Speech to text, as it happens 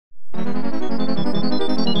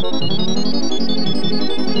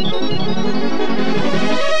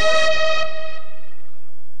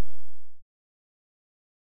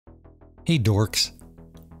Hey dorks.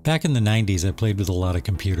 Back in the 90s I played with a lot of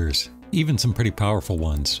computers, even some pretty powerful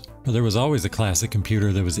ones, but there was always a classic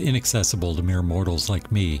computer that was inaccessible to mere mortals like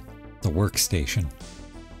me, the workstation.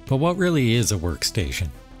 But what really is a workstation?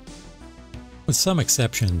 With some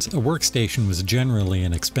exceptions, a workstation was generally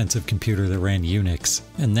an expensive computer that ran Unix,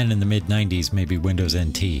 and then in the mid-90s maybe Windows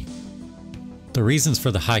NT. The reasons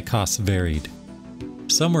for the high costs varied.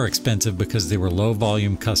 Some were expensive because they were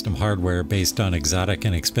low-volume custom hardware based on exotic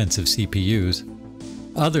and expensive CPUs.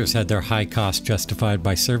 Others had their high cost justified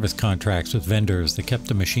by service contracts with vendors that kept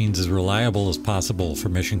the machines as reliable as possible for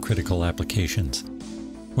mission-critical applications.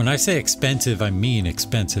 When I say expensive, I mean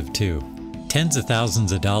expensive too. Tens of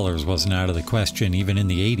thousands of dollars wasn't out of the question even in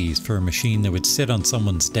the 80s for a machine that would sit on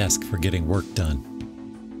someone's desk for getting work done.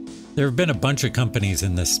 There have been a bunch of companies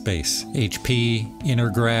in this space: HP,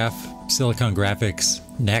 Intergraph, Silicon Graphics,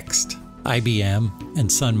 Next, IBM, and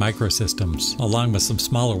Sun Microsystems, along with some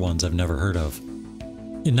smaller ones I've never heard of.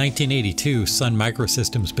 In 1982, Sun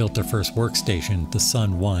Microsystems built their first workstation, the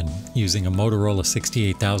Sun 1, using a Motorola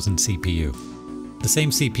 68000 CPU. The same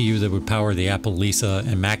CPU that would power the Apple Lisa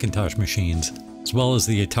and Macintosh machines, as well as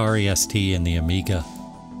the Atari ST and the Amiga.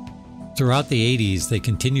 Throughout the 80s, they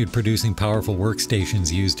continued producing powerful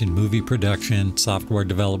workstations used in movie production, software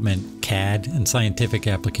development, CAD, and scientific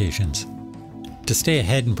applications. To stay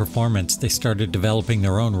ahead in performance, they started developing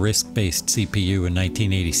their own RISC-based CPU in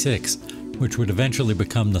 1986, which would eventually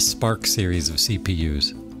become the SPARC series of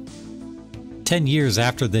CPUs. 10 years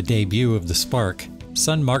after the debut of the SPARC,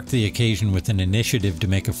 Sun marked the occasion with an initiative to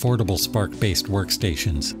make affordable SPARC-based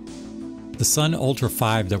workstations. The Sun Ultra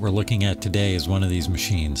 5 that we're looking at today is one of these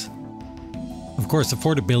machines. Of course,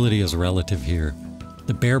 affordability is relative here.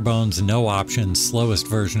 The bare bones, no options, slowest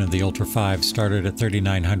version of the Ultra 5 started at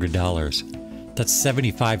 $3,900. That's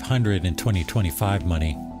 $7,500 in 2025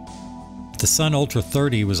 money. The Sun Ultra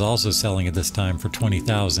 30 was also selling at this time for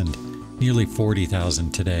 $20,000, nearly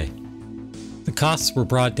 $40,000 today. The costs were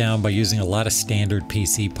brought down by using a lot of standard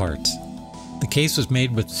PC parts. The case was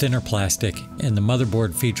made with thinner plastic, and the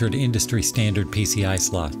motherboard featured industry standard PCI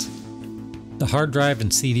slots. The hard drive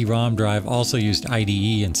and CD-ROM drive also used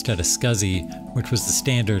IDE instead of SCSI, which was the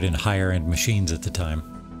standard in higher-end machines at the time.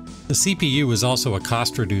 The CPU was also a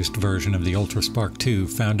cost-reduced version of the Ultra SPARC 2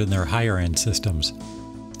 found in their higher-end systems.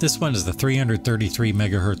 This one is the 333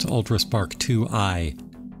 MHz Ultra SPARC 2i,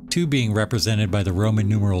 2 being represented by the Roman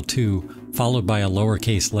numeral 2, followed by a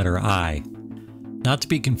lowercase letter I. Not to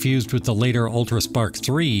be confused with the later Ultra SPARC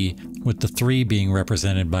 3, with the 3 being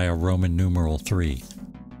represented by a Roman numeral 3.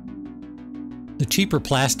 The cheaper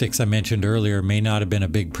plastics I mentioned earlier may not have been a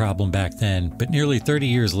big problem back then, but nearly 30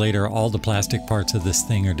 years later all the plastic parts of this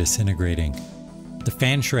thing are disintegrating. The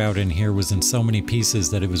fan shroud in here was in so many pieces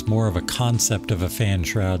that it was more of a concept of a fan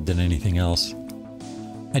shroud than anything else.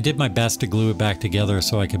 I did my best to glue it back together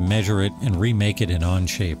so I could measure it and remake it in on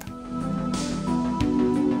shape.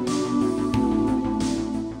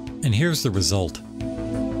 And here's the result.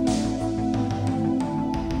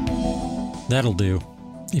 That'll do.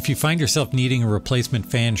 If you find yourself needing a replacement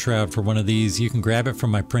fan shroud for one of these, you can grab it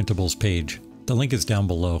from my printables page. The link is down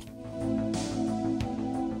below.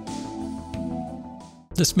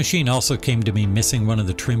 This machine also came to me missing one of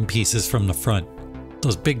the trim pieces from the front.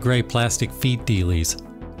 Those big gray plastic feet dealies.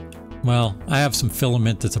 Well, I have some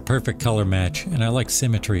filament that's a perfect color match, and I like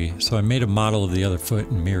symmetry, so I made a model of the other foot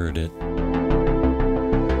and mirrored it.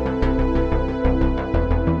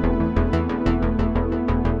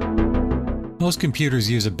 Most computers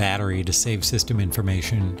use a battery to save system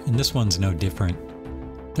information, and this one's no different.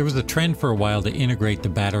 There was a trend for a while to integrate the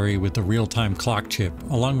battery with the real-time clock chip,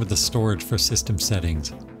 along with the storage for system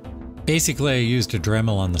settings. Basically, I used a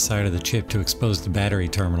Dremel on the side of the chip to expose the battery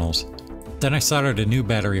terminals. Then I soldered a new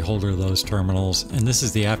battery holder to those terminals, and this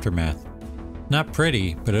is the aftermath. Not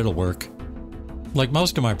pretty, but it'll work. Like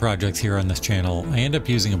most of my projects here on this channel, I end up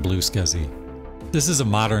using a blue SCSI. This is a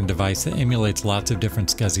modern device that emulates lots of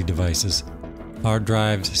different SCSI devices. Hard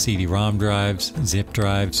drives, CD-ROM drives, zip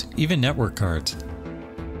drives, even network cards.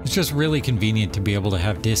 It's just really convenient to be able to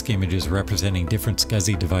have disk images representing different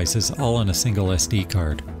SCSI devices all on a single SD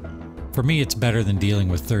card. For me, it's better than dealing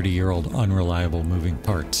with 30-year-old unreliable moving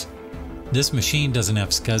parts. This machine doesn't have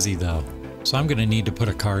SCSI though, so I'm going to need to put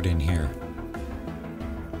a card in here.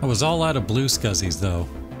 I was all out of blue SCSIs though.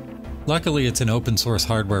 Luckily it's an open source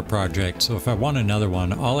hardware project, so if I want another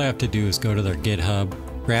one, all I have to do is go to their GitHub,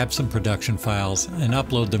 grab some production files, and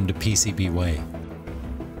upload them to PCBWay.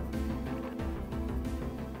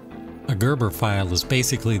 A Gerber file is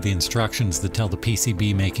basically the instructions that tell the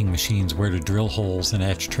PCB making machines where to drill holes and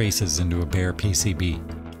etch traces into a bare PCB.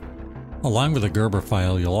 Along with a Gerber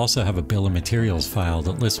file, you'll also have a bill of materials file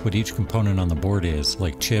that lists what each component on the board is,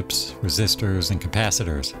 like chips, resistors, and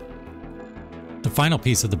capacitors. The final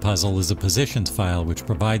piece of the puzzle is a positions file, which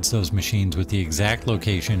provides those machines with the exact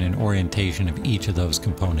location and orientation of each of those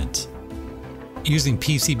components. Using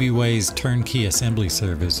PCBWay's turnkey assembly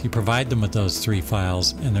service, you provide them with those 3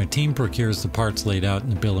 files, and their team procures the parts laid out in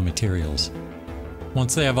the bill of materials.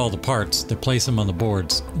 Once they have all the parts, they place them on the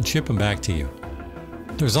boards and ship them back to you.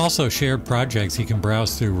 There's also shared projects you can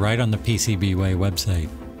browse through right on the PCBWay website.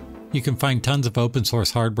 You can find tons of open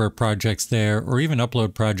source hardware projects there, or even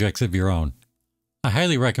upload projects of your own. I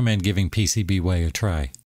highly recommend giving PCBWay a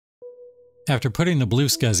try. After putting the blue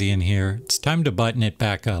SCSI in here, it's time to button it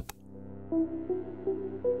back up.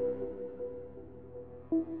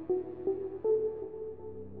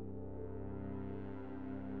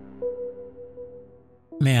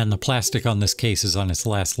 Man, the plastic on this case is on its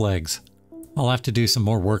last legs. I'll have to do some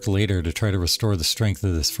more work later to try to restore the strength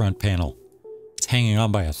of this front panel. It's hanging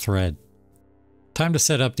on by a thread. Time to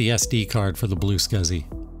set up the SD card for the blue SCSI.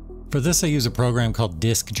 For this I use a program called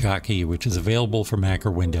Disk Jockey, which is available for Mac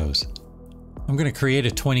or Windows. I'm going to create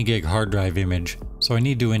a 20 gig hard drive image, so I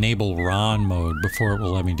need to enable RON mode before it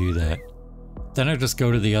will let me do that. Then I just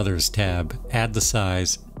go to the Others tab, add the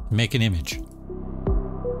size, and make an image.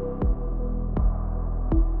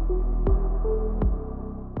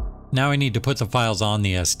 Now I need to put the files on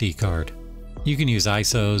the SD card. You can use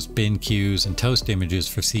ISOs, bin queues, and toast images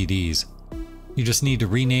for CDs. You just need to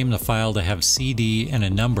rename the file to have CD and a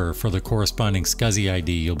number for the corresponding SCSI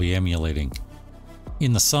ID you'll be emulating.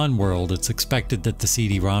 In the Sun world, it's expected that the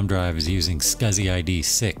CD-ROM drive is using SCSI ID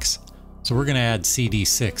 6, so we're going to add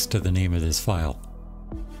CD6 to the name of this file.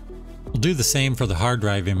 We'll do the same for the hard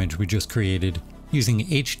drive image we just created, using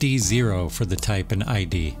HD0 for the type and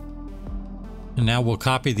ID. And now we'll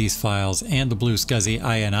copy these files and the blue SCSI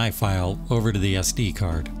INI file over to the SD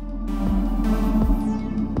card.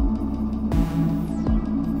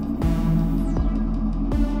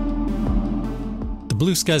 The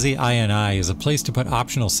blue SCSI INI is a place to put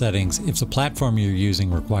optional settings if the platform you're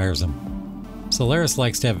using requires them. Solaris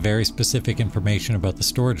likes to have very specific information about the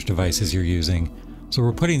storage devices you're using, so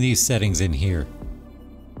we're putting these settings in here.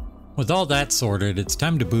 With all that sorted, it's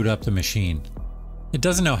time to boot up the machine. It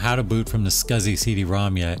doesn't know how to boot from the SCSI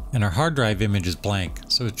CD-ROM yet, and our hard drive image is blank,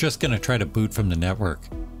 so it's just going to try to boot from the network.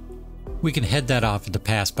 We can head that off at the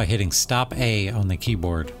pass by hitting Stop A on the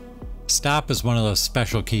keyboard. Stop is one of those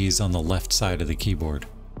special keys on the left side of the keyboard.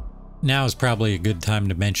 Now is probably a good time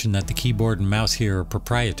to mention that the keyboard and mouse here are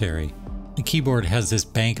proprietary. The keyboard has this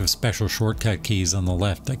bank of special shortcut keys on the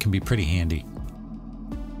left that can be pretty handy.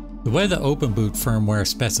 The way the OpenBoot firmware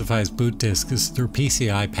specifies boot disk is through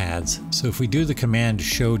PCI pads, so if we do the command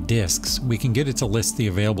show disks, we can get it to list the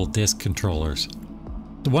available disk controllers.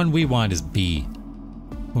 The one we want is B.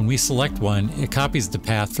 When we select one, it copies the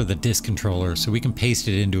path for the disk controller so we can paste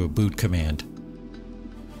it into a boot command.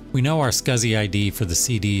 We know our SCSI ID for the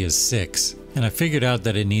CD is 6, and I figured out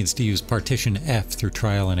that it needs to use partition F through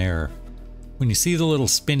trial and error. When you see the little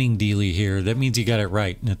spinning dealy here, that means you got it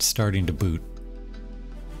right and it's starting to boot.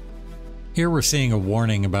 Here we're seeing a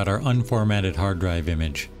warning about our unformatted hard drive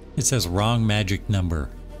image. It says wrong magic number.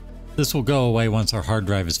 This will go away once our hard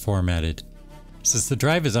drive is formatted. Since the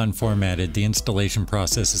drive is unformatted, the installation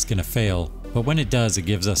process is going to fail, but when it does, it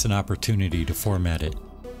gives us an opportunity to format it.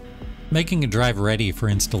 Making a drive ready for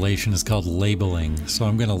installation is called labeling, so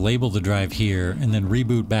I'm going to label the drive here and then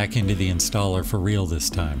reboot back into the installer for real this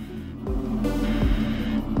time.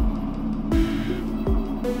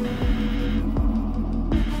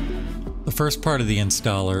 The first part of the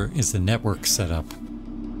installer is the network setup.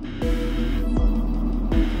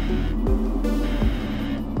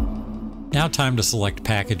 Now time to select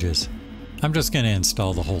packages. I'm just going to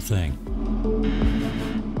install the whole thing.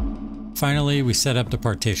 Finally, we set up the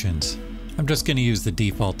partitions. I'm just going to use the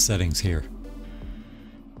default settings here.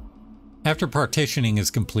 After partitioning is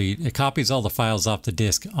complete, it copies all the files off the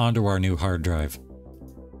disk onto our new hard drive.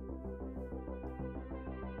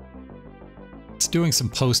 It's doing some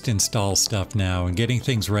post-install stuff now and getting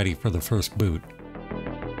things ready for the first boot.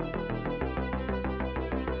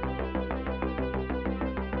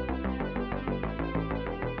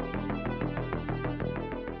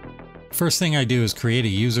 First thing I do is create a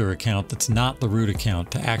user account that's not the root account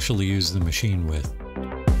to actually use the machine with.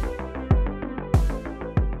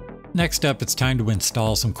 Next up, it's time to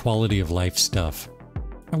install some quality of life stuff.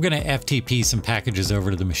 I'm going to FTP some packages over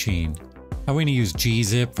to the machine. I'm going to use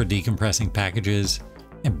gzip for decompressing packages,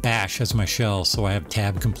 and bash as my shell so I have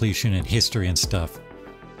tab completion and history and stuff.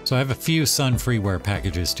 So I have a few Sun freeware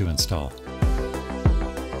packages to install.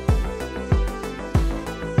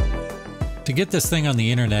 To get this thing on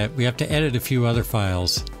the internet, we have to edit a few other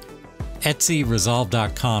files. Etsy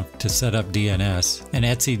resolve.conf to set up DNS, and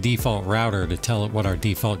Etsy default router to tell it what our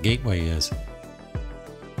default gateway is.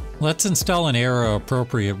 Let's install an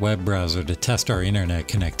era-appropriate web browser to test our internet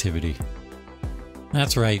connectivity.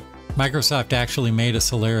 That's right, Microsoft actually made a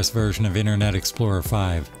Solaris version of Internet Explorer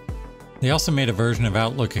 5. They also made a version of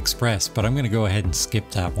Outlook Express, but I'm going to go ahead and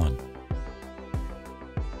skip that one.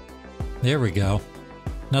 There we go.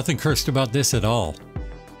 Nothing cursed about this at all.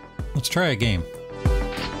 Let's try a game.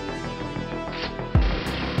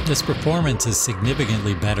 This performance is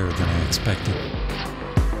significantly better than I expected.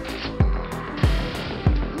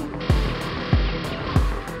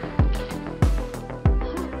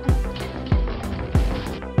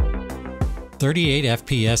 "38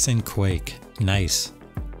 FPS in Quake. Nice.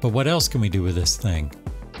 But what else can we do with this thing?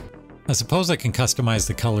 I suppose I can customize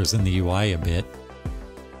the colors in the UI a bit.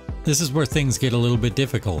 This is where things get a little bit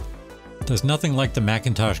difficult. There's nothing like the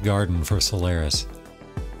Macintosh Garden for Solaris.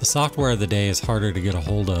 The software of the day is harder to get a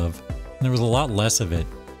hold of, and there was a lot less of it.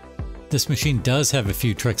 This machine does have a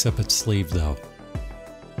few tricks up its sleeve though.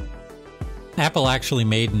 Apple actually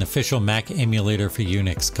made an official Mac emulator for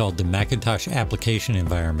Unix called the Macintosh Application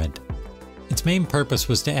Environment. Its main purpose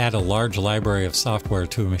was to add a large library of software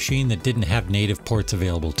to a machine that didn't have native ports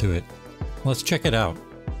available to it. Let's check it out.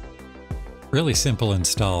 Really simple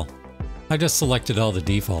install. I just selected all the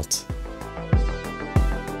defaults.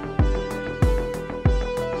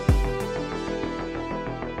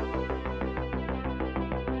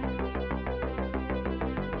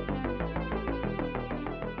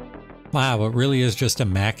 Wow, it really is just a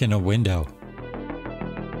Mac in a window.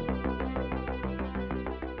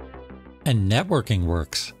 And networking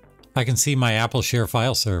works. I can see my Apple Share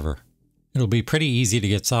file server. It'll be pretty easy to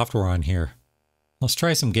get software on here. Let's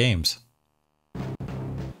try some games.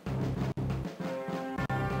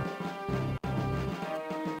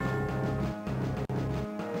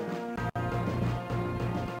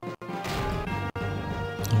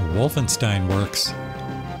 Wolfenstein works.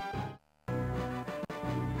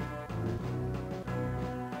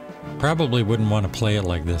 Probably wouldn't want to play it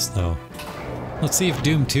like this though. Let's see if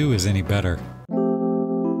Doom 2 is any better.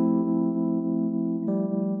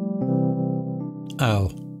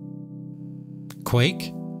 Oh.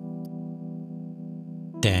 Quake?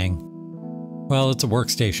 Dang. Well, it's a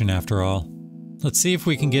workstation after all. Let's see if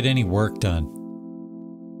we can get any work done.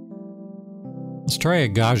 Let's try a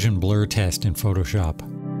Gaussian blur test in Photoshop.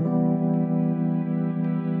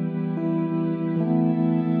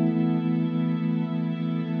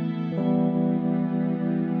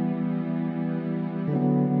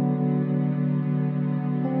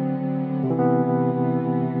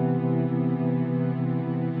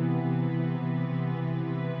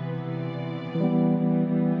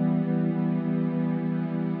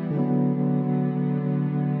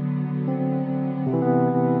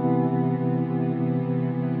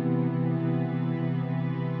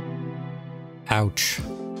 Ouch.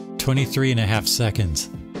 23.5 seconds.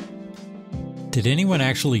 Did anyone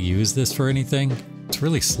actually use this for anything? It's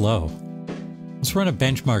really slow. Let's run a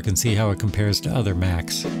benchmark and see how it compares to other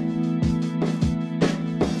Macs.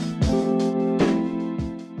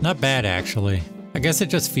 Not bad actually. I guess it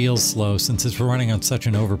just feels slow since it's running on such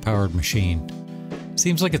an overpowered machine.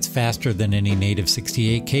 Seems like it's faster than any native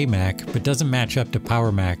 68K Mac, but doesn't match up to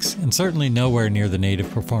Power Macs, and certainly nowhere near the native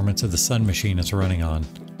performance of the Sun machine it's running on.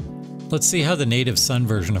 Let's see how the native Sun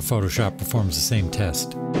version of Photoshop performs the same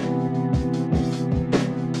test.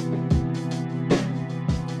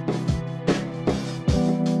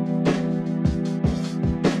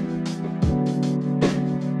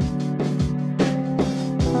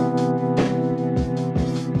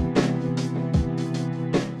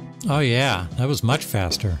 Oh yeah, that was much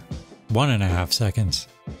faster. 1.5 seconds.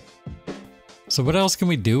 So what else can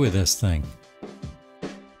we do with this thing?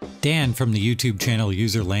 Dan from the YouTube channel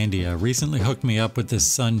Userlandia recently hooked me up with this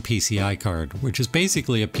SunPCI card, which is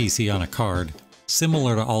basically a PC on a card,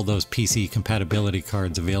 similar to all those PC compatibility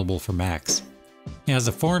cards available for Macs. It has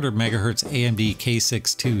a 400 MHz AMD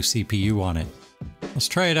K62 CPU on it. Let's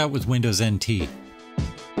try it out with Windows NT.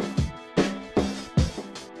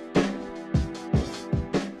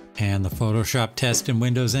 And the Photoshop test in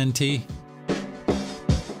Windows NT.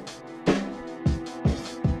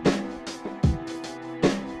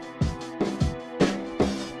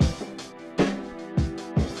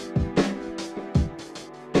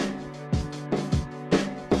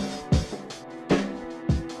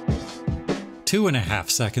 Two and a half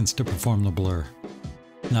seconds to perform the blur.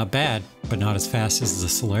 Not bad, but not as fast as the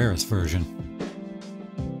Solaris version.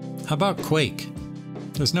 How about Quake?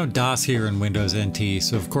 There's no DOS here in Windows NT,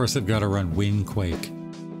 so of course I've got to run WinQuake.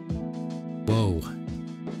 Whoa.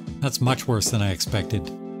 That's much worse than I expected.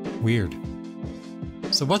 Weird.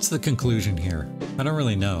 So what's the conclusion here? I don't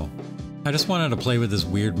really know. I just wanted to play with this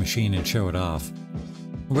weird machine and show it off.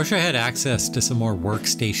 I wish I had access to some more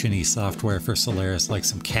workstation-y software for Solaris, like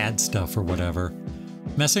some CAD stuff or whatever.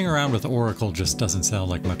 Messing around with Oracle just doesn't sound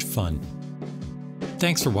like much fun.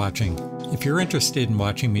 Thanks for watching. If you're interested in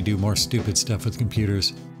watching me do more stupid stuff with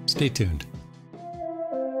computers, stay tuned.